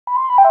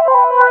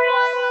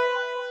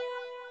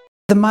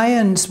The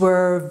Mayans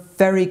were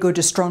very good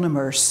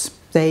astronomers.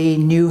 They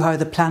knew how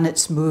the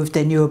planets moved,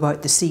 they knew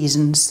about the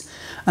seasons,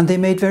 and they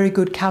made very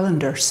good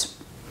calendars.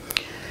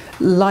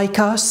 Like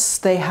us,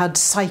 they had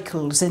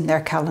cycles in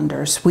their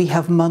calendars. We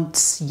have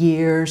months,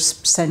 years,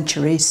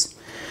 centuries.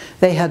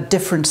 They had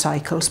different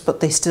cycles, but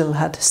they still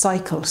had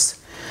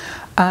cycles.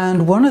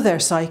 And one of their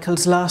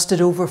cycles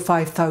lasted over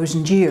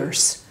 5,000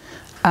 years.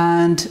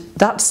 And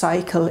that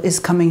cycle is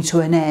coming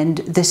to an end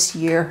this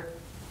year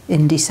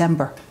in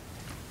December.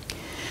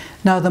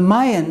 Now the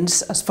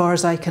Mayans, as far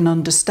as I can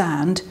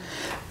understand,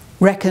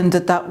 reckoned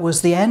that that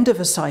was the end of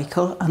a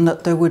cycle and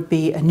that there would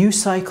be a new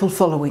cycle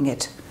following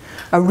it,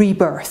 a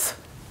rebirth.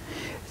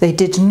 They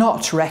did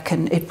not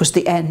reckon it was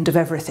the end of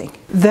everything.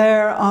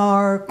 There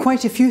are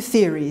quite a few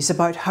theories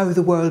about how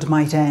the world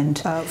might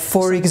end.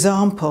 For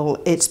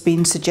example, it's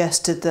been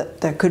suggested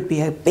that there could be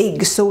a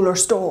big solar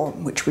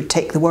storm which would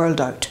take the world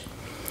out.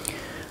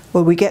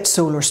 Well, we get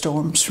solar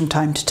storms from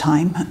time to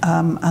time,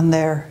 and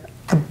they're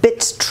a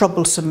bit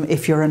troublesome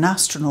if you're an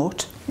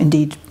astronaut.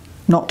 Indeed,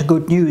 not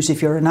good news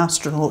if you're an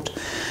astronaut.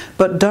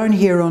 But down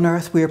here on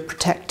Earth, we're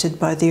protected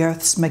by the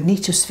Earth's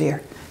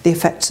magnetosphere, the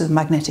effects of the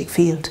magnetic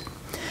field.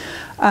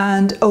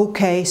 And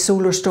okay,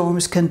 solar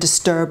storms can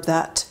disturb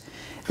that.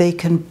 They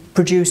can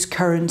produce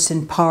currents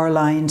in power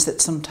lines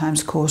that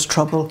sometimes cause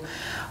trouble.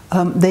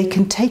 They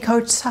can take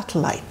out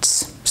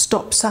satellites,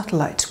 stop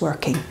satellites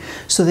working.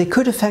 So they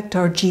could affect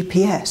our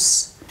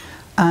GPS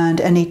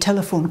and any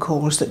telephone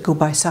calls that go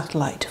by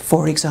satellite,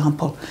 for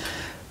example.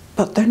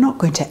 But they're not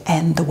going to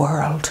end the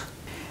world.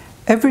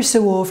 Every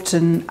so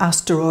often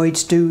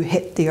asteroids do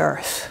hit the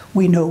Earth.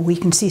 We know, we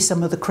can see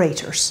some of the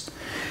craters.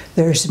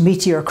 There's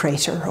Meteor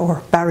Crater,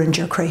 or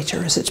Barringer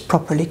Crater as it's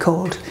properly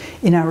called,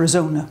 in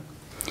Arizona.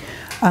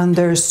 And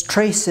there's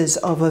traces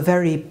of a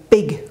very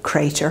big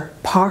crater,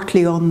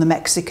 partly on the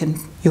Mexican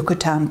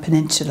Yucatan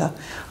Peninsula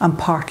and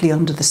partly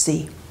under the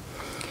sea.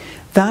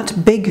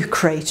 That big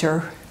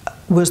crater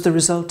was the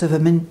result of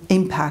an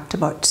impact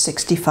about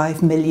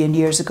 65 million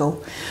years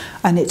ago,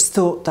 and it's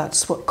thought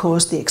that's what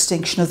caused the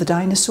extinction of the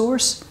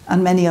dinosaurs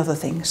and many other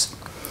things.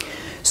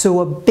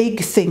 So a big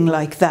thing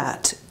like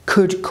that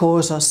could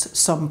cause us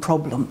some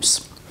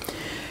problems.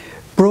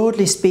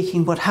 Broadly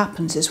speaking, what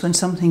happens is when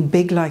something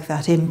big like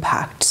that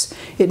impacts,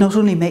 it not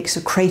only makes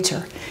a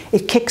crater,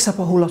 it kicks up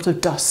a whole lot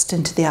of dust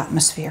into the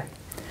atmosphere.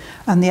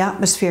 And the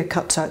atmosphere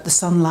cuts out the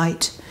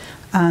sunlight,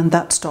 and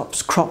that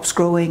stops crops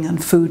growing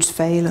and foods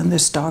fail and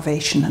there's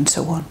starvation and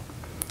so on.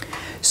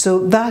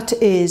 So that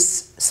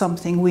is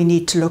something we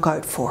need to look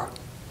out for,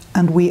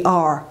 and we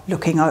are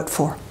looking out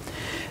for.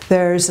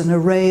 There's an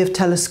array of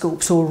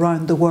telescopes all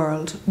around the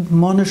world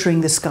monitoring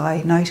the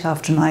sky night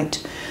after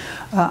night,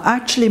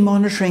 actually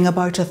monitoring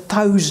about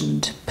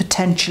 1,000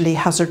 potentially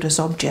hazardous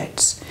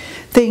objects,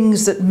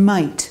 things that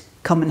might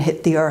come and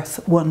hit the Earth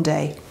one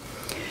day.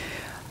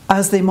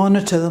 As they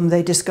monitor them,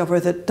 they discover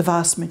that the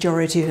vast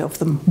majority of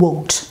them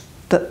won't,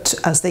 that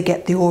as they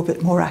get the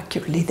orbit more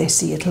accurately, they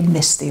see it'll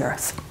miss the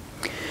Earth.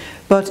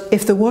 But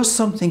if there was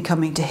something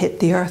coming to hit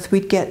the Earth,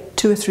 we'd get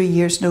 2 or 3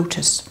 years'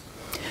 notice.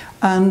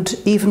 And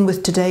even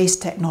with today's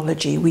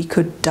technology, we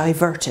could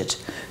divert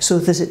it so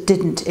that it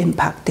didn't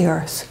impact the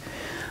Earth.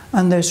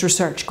 And there's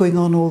research going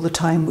on all the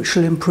time which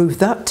will improve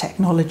that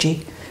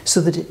technology so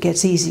that it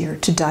gets easier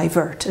to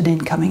divert an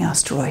incoming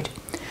asteroid.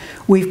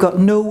 We've got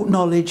no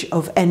knowledge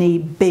of any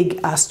big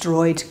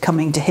asteroid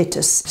coming to hit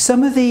us.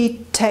 Some of the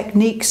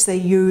techniques they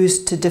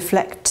use to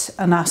deflect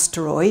an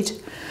asteroid,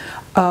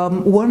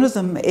 one of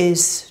them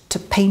is to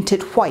paint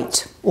it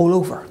white all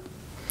over,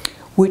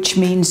 which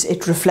means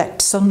it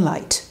reflects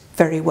sunlight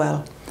very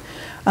well.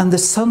 And the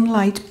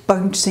sunlight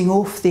bouncing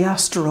off the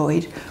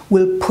asteroid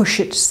will push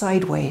it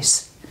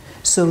sideways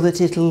so that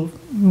it'll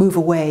move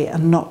away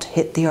and not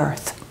hit the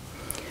Earth.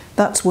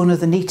 That's one of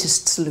the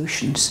neatest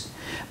solutions.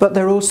 But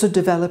they're also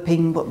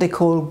developing what they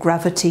call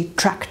gravity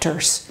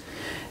tractors,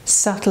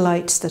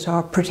 satellites that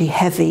are pretty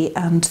heavy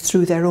and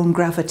through their own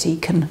gravity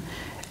can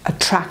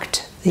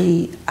attract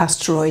the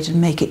asteroid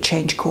and make it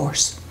change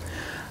course.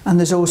 And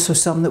there's also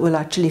some that will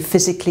actually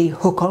physically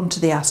hook onto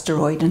the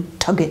asteroid and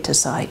tug it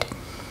aside.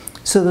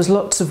 So there's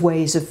lots of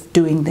ways of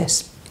doing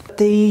this.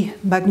 The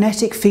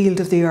magnetic field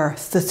of the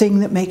Earth, the thing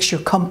that makes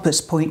your compass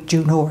point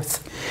due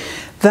north,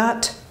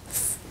 that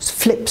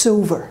flips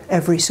over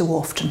every so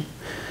often.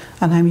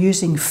 And I'm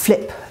using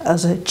flip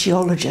as a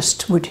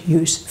geologist would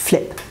use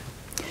flip.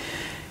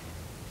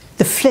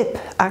 The flip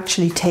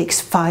actually takes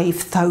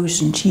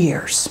 5,000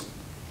 years.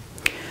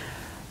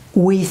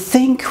 We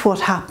think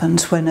what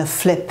happens when a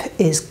flip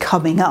is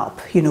coming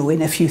up, you know,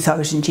 in a few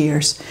thousand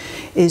years,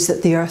 is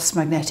that the Earth's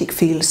magnetic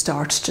field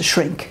starts to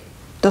shrink.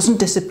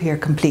 Doesn't disappear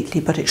completely,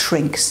 but it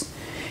shrinks.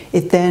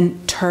 It then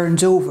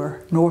turns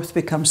over, north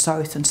becomes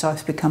south and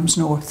south becomes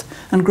north,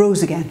 and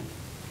grows again.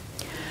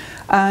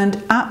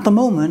 And at the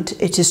moment,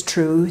 it is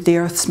true, the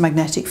Earth's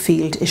magnetic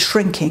field is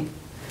shrinking.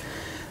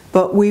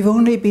 But we've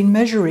only been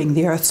measuring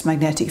the Earth's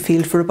magnetic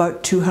field for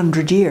about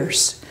 200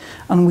 years,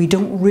 and we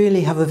don't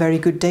really have a very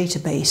good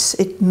database.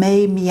 It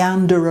may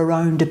meander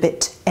around a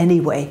bit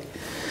anyway.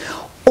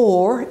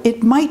 Or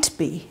it might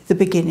be the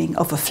beginning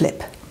of a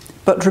flip.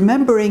 But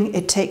remembering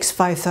it takes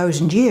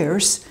 5,000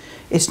 years,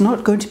 it's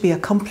not going to be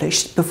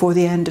accomplished before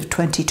the end of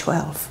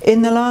 2012.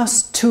 In the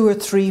last 2 or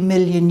 3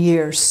 million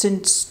years,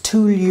 since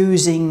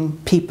tool-using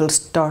people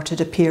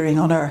started appearing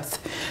on Earth,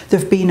 there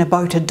have been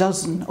about a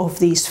dozen of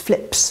these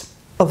flips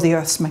of the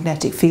Earth's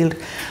magnetic field,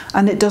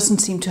 and it doesn't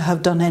seem to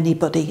have done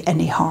anybody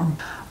any harm.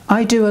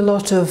 I do a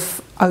lot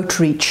of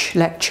outreach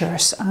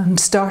lectures, and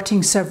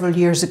starting several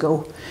years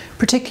ago,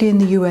 particularly in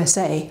the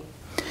USA,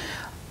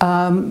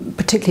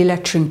 particularly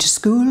lecturing to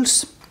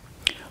schools,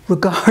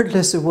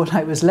 regardless of what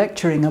I was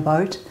lecturing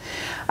about,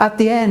 at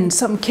the end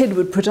some kid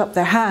would put up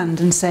their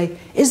hand and say,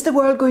 "Is the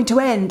world going to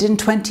end in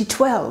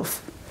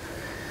 2012?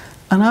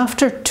 And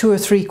after 2 or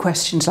 3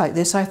 questions like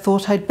this, I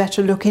thought I'd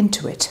better look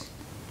into it.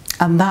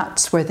 And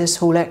that's where this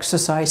whole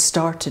exercise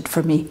started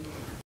for me.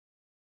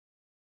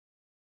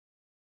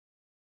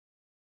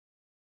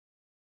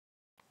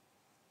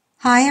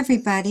 Hi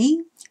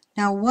everybody.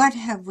 Now what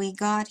have we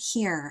got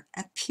here?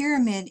 A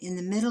pyramid in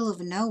the middle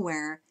of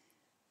nowhere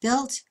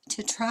built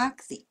to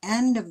track the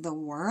end of the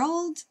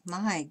world?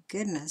 My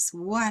goodness,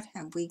 what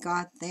have we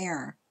got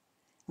there?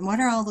 And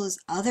what are all those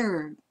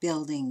other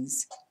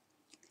buildings?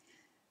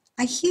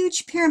 A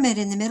huge pyramid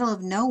in the middle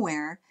of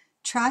nowhere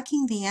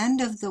tracking the end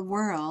of the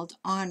world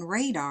on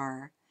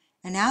radar,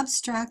 an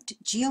abstract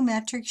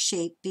geometric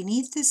shape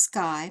beneath the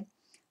sky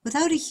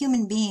without a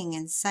human being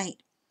in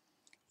sight.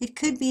 It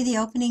could be the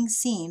opening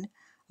scene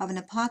of an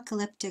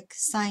apocalyptic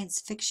science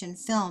fiction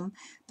film,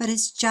 but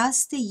it's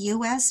just the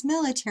U.S.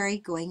 military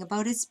going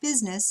about its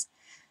business,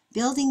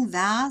 building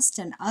vast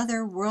and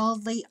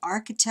otherworldly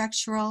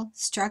architectural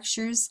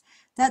structures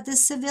that the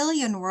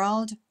civilian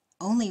world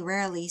only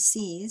rarely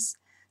sees.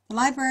 The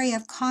Library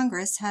of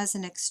Congress has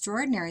an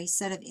extraordinary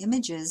set of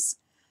images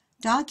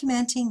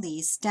documenting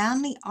the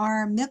Stanley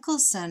R.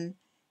 Mickelson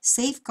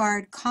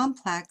Safeguard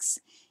Complex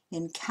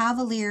in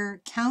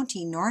Cavalier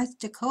County, North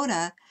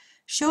Dakota,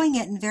 showing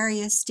it in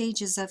various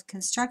stages of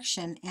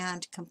construction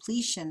and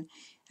completion,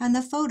 and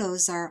the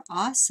photos are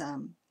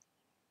awesome.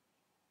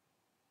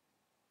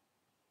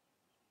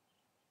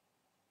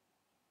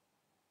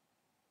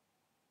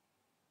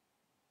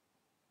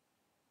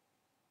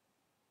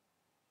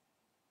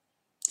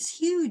 It's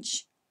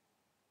huge.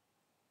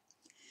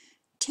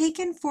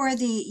 Taken for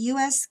the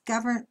U.S.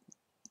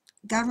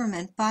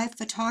 government by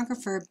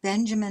photographer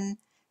Benjamin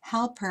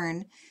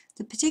Halpern,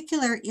 the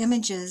particular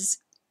images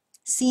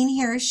seen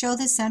here show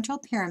the central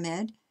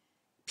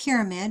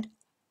pyramid,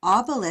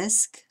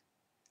 obelisk,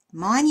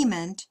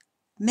 monument,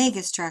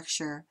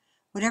 megastructure,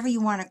 whatever you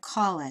want to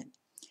call it,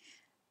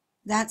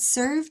 that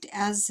served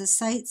as the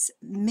site's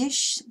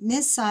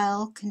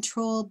missile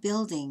control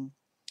building.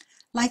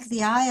 Like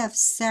the Eye of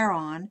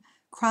Sauron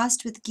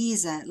crossed with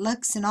Giza, it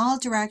looks in all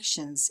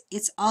directions.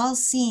 It's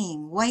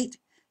all-seeing, white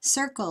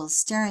circles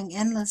staring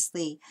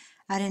endlessly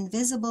at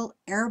invisible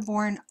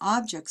airborne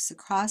objects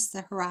across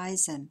the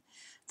horizon.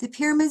 The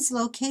pyramid's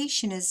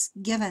location is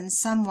given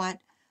somewhat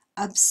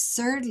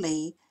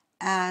absurdly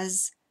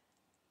as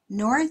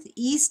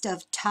northeast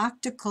of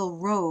Tactical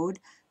Road,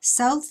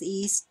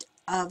 southeast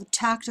of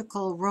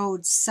Tactical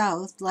Road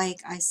South.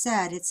 Like I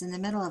said, it's in the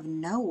middle of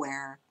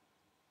nowhere.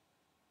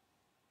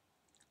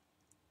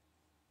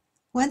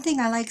 One thing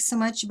I like so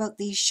much about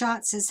these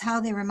shots is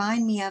how they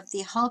remind me of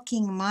the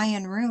hulking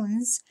Mayan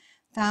ruins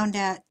found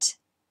at,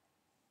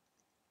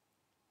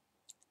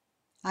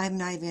 I'm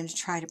not even going to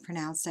try to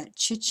pronounce that,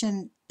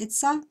 Chichen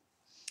Itza.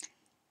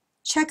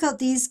 Check out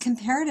these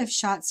comparative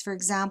shots, for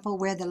example,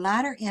 where the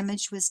latter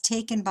image was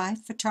taken by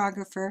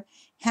photographer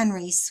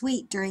Henry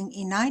Sweet during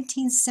a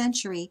 19th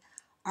century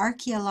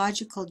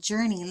archaeological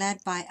journey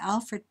led by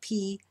Alfred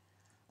P.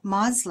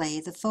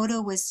 Maudslay. The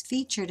photo was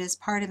featured as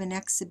part of an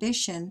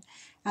exhibition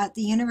at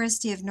the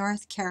University of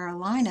North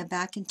Carolina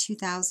back in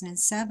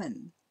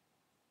 2007.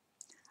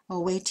 Oh,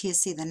 wait till you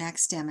see the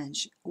next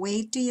image.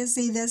 Wait till you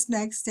see this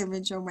next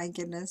image. Oh my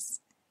goodness.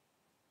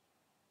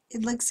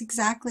 It looks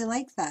exactly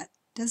like that,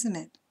 doesn't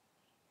it?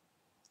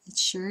 It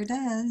sure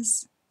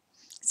does,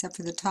 except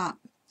for the top.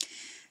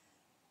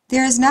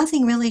 There is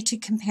nothing really to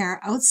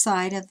compare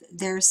outside of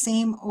their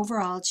same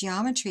overall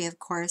geometry, of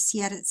course,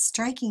 yet it's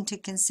striking to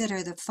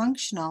consider the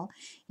functional,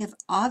 if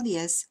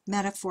obvious,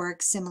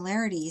 metaphoric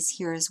similarities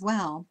here as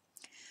well.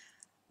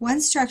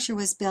 One structure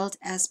was built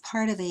as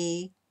part of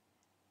a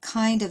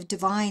kind of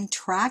divine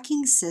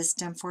tracking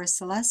system for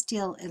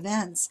celestial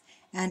events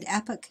and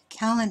epic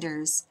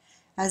calendars,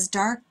 as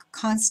dark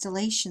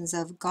constellations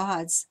of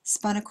gods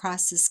spun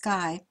across the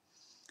sky.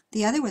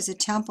 The other was a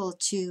temple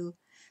to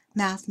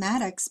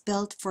mathematics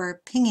built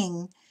for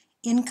pinging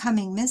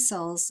incoming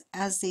missiles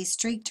as they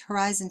streaked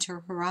horizon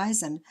to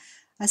horizon,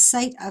 a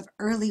site of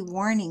early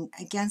warning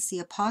against the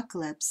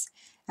apocalypse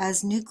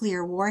as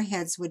nuclear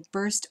warheads would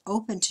burst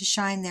open to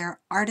shine their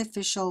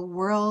artificial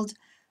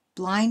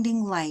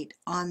world-blinding light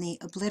on the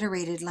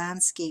obliterated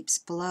landscapes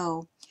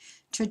below.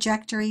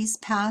 Trajectories,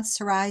 paths,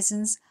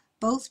 horizons,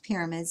 both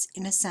pyramids,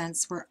 in a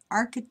sense, were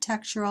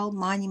architectural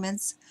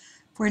monuments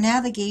for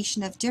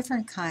navigation of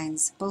different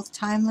kinds, both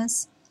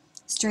timeless,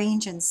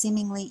 strange, and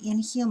seemingly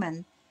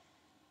inhuman,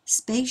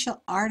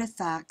 spatial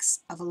artifacts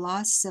of a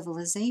lost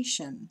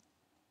civilization.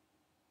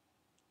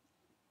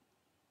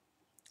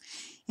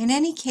 In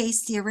any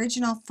case, the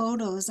original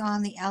photos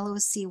on the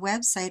LOC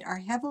website are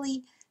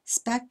heavily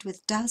specked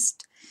with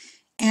dust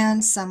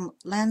and some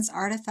lens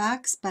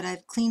artifacts, but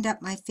I've cleaned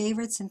up my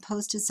favorites and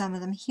posted some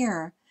of them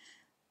here.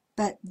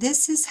 But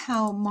this is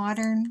how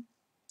modern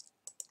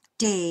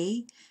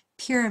day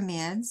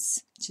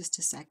pyramids, just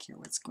a sec here,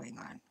 what's going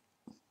on?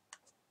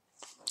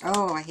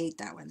 Oh, I hate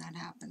that when that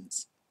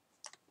happens.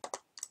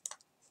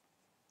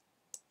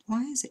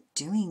 Why is it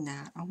doing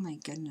that? Oh my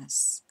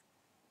goodness.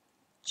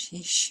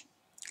 Sheesh.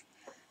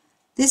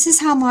 This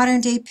is how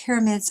modern day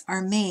pyramids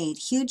are made.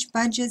 Huge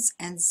budgets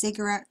and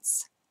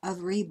ziggurats of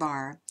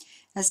rebar,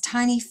 as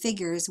tiny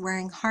figures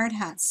wearing hard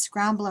hats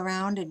scramble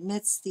around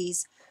amidst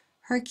these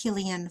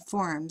Herculean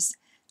forms,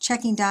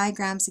 checking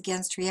diagrams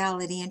against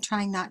reality and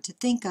trying not to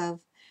think of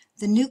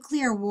the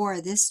nuclear war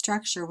this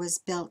structure was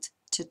built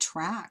to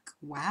track.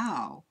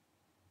 Wow.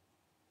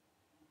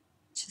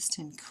 Just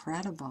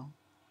incredible.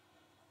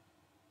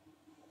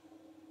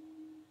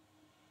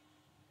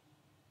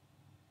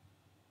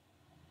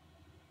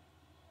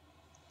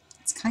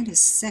 It's kind of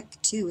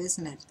sick too,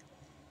 isn't it?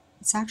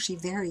 It's actually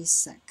very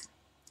sick.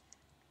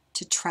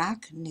 To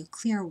track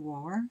nuclear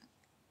war?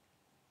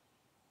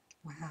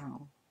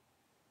 Wow.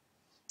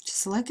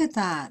 Just look at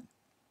that.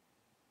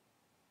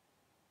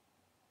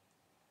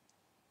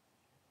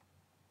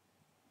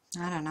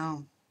 I don't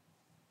know.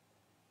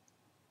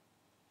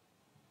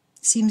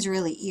 Seems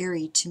really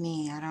eerie to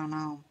me. I don't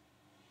know.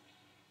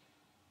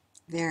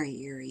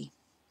 Very eerie.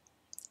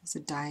 Those are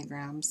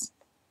diagrams.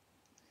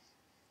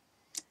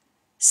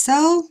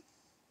 So,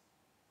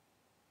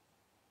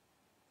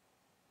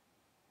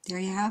 there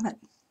you have it.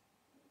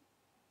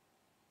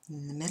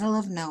 In the middle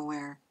of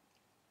nowhere.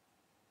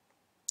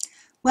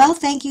 Well,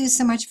 thank you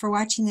so much for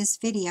watching this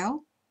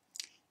video.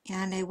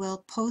 And I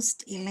will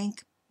post a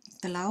link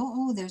below.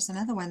 Oh, there's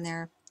another one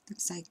there.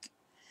 Looks like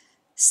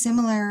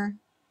similar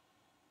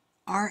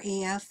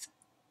RAF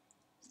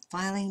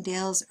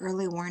Fylingdale's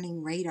early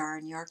warning radar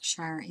in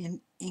Yorkshire in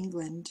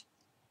England.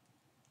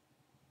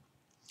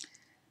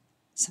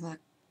 Some of the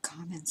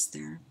comments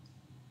there.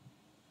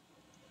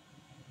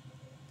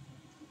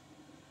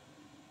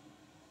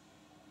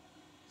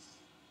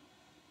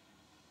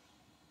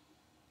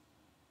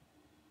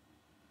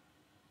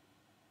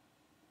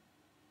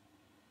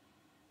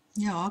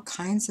 Yeah, all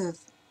kinds of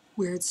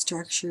weird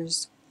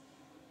structures.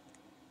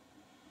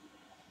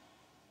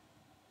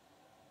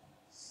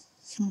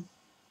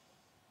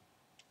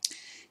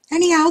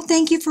 Anyhow,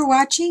 thank you for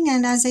watching,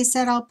 and as I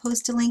said, I'll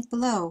post a link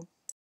below.